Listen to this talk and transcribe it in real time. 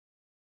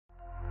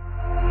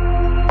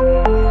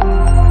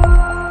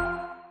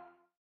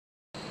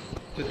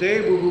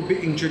Today we will be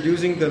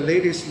introducing the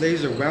latest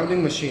laser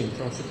welding machine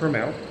from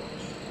Superbmelt.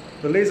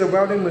 The laser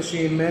welding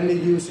machine mainly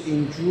used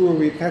in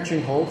jewelry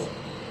patching holes,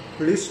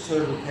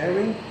 blister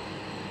repairing.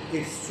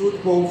 It's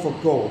suitable for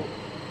gold,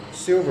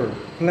 silver,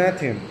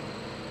 platinum,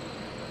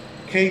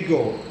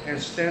 K-gold, and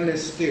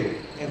stainless steel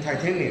and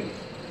titanium.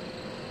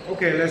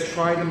 Okay, let's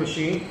try the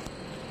machine.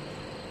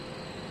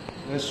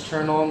 Let's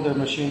turn on the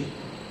machine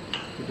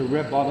with the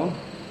red button.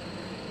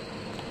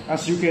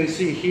 As you can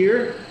see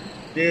here,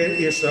 there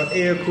is an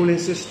air cooling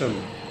system.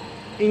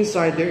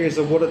 Inside there is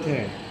a water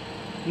tank.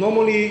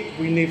 Normally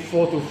we need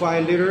 4 to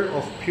 5 liters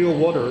of pure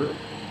water.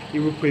 It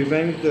will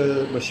prevent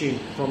the machine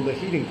from the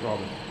heating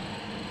problem.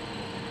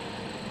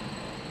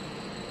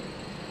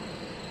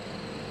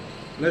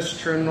 Let's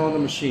turn on the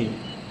machine.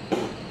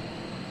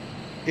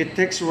 It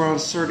takes around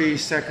 30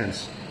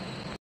 seconds.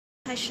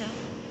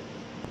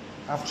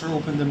 After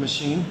open the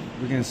machine,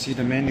 we can see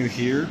the menu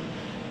here,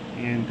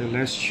 and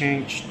let's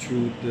change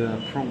to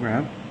the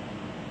program.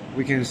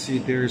 We can see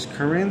there is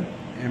current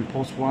and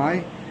pulse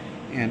Y,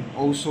 and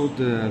also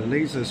the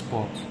laser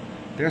spot.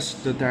 That's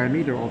the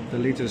diameter of the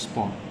laser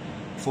spot.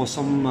 For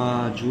some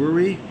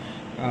jewelry,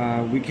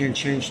 we can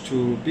change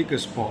to bigger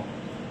spot.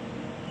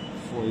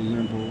 For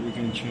example, we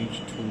can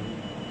change to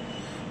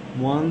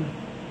 1.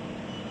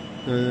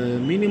 The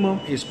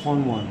minimum is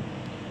 0.1.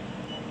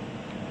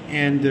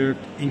 And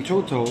in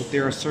total,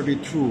 there are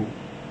 32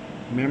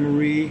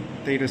 memory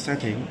data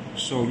setting,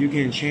 so you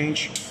can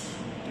change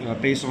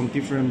based on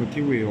different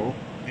material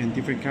and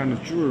different kind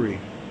of jewelry.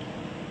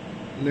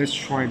 Let's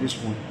try this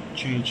one.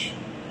 Change.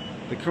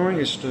 The current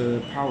is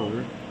the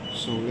power,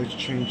 so let's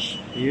change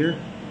here.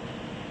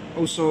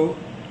 Also,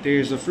 there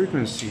is a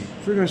frequency.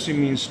 Frequency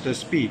means the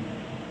speed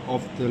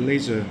of the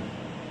laser.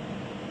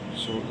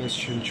 So let's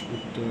change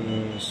with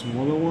the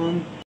smaller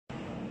one.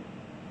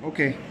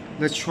 Okay,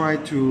 let's try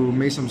to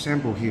make some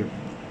sample here.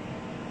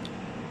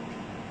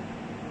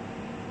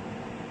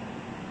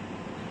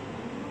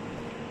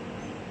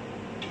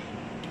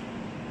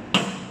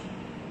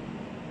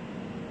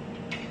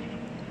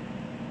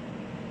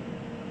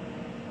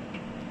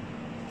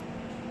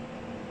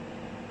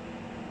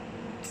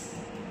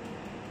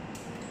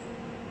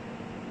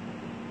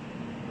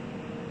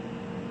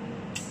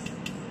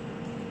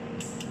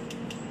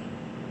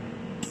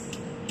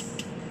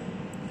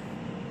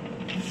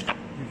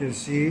 You can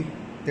see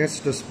that's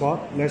the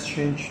spot. Let's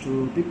change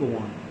to bigger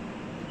one.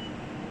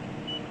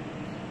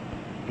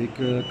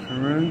 Bigger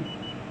current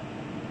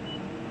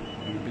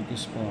and bigger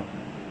spot.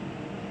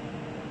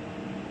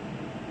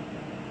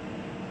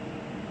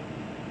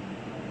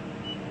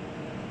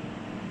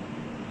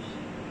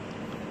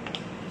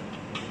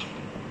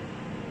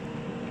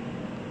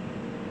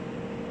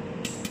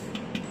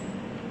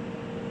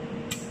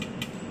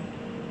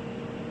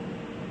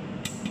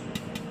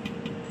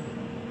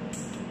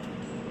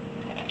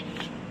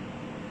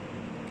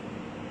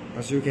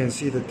 As you can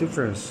see the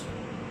difference.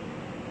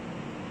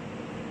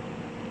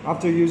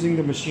 After using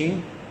the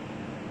machine,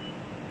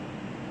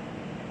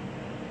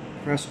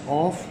 press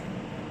off.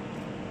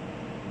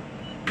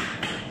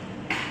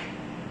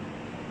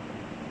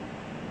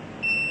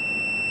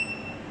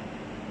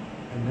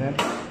 And then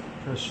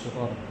press the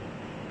button.